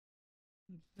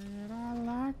I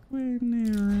like when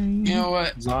it rains. You know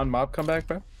what? Zon Mob come back,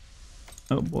 bro?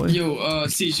 Oh boy. Yo,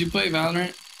 Siege, you play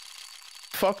Valorant?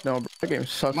 Fuck no, bro. That game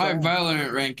sucks. My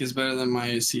Valorant rank is better than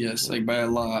my CS, like by a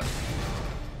lot.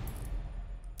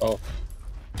 Oh.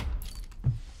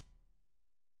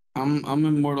 I'm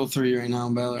Immortal 3 right now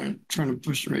in Valorant, trying to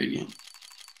push Radiant.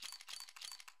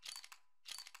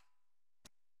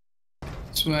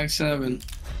 Swag 7.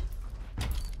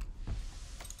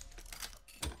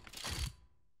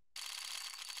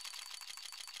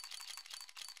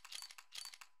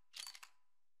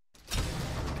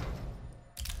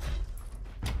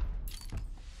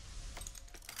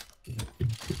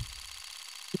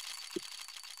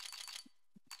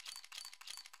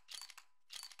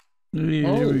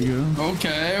 Yeah, there we go.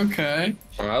 Okay, okay.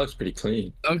 Oh, that looks pretty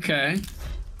clean. Okay.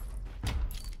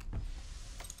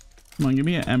 Come on, give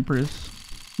me an Empress.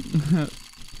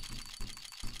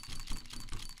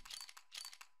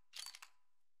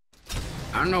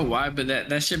 I don't know why, but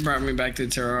that shit brought me back to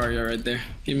Terraria right there.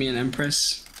 Give me an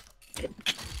Empress.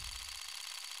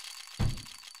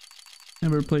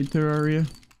 Never played Terraria.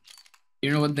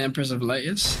 You know what the Empress of Light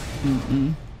is?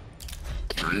 Mm-mm.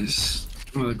 It's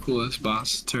one of the coolest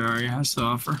boss Terraria has to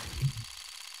offer.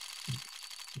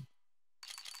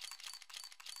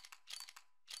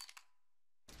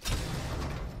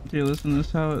 Okay, listen, this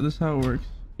is how it works.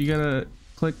 You gotta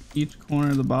click each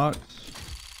corner of the box,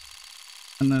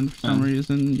 and then for some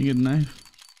reason you get a knife.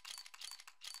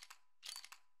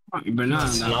 But no,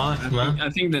 That's no. nice, man. I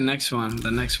think the next one,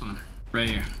 right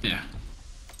here, yeah.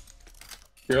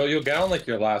 You'll get on like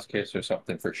your last case or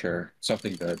something for sure.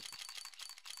 Something good.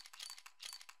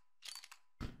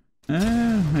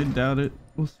 I doubt it.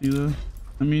 We'll see though.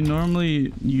 I mean,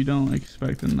 normally you don't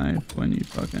expect a knife when you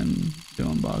fucking do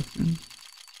unboxing.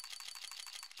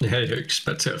 Yeah, you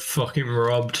expect to get fucking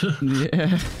robbed.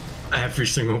 Yeah. Every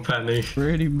single penny.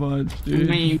 Pretty much, I dude.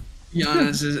 mean, to be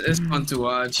honest, it's fun to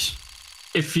watch.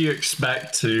 If you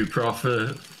expect to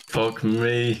profit, fuck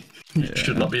me. You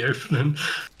should not be opening.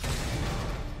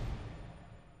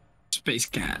 Space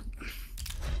Cat.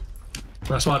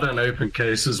 That's why I don't open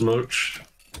cases much.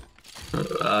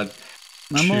 I'm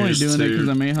only doing it because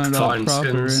I'm $800 find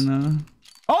profit right skins. now.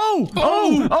 Oh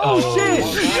shit!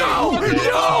 Yo!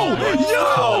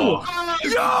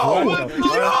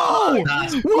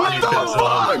 What the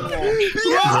fuck?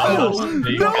 Yo!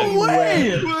 No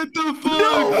way! What the fuck?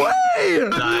 No way!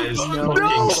 That is No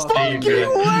fucking fucking stupid.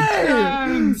 way!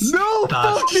 No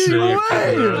That's fucking sick,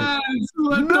 way! man.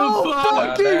 What No the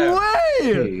fuck? fucking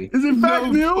way! Is it fact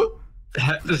new?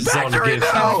 Factory new!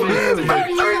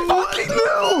 Factory fucking new!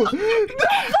 No fucking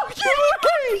way!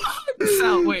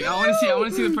 Sal, wait, I want to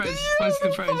see the price. I want to see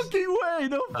the price. No fucking way!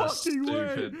 No That's fucking way!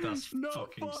 stupid. That's No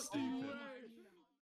fucking fucking stupid. way.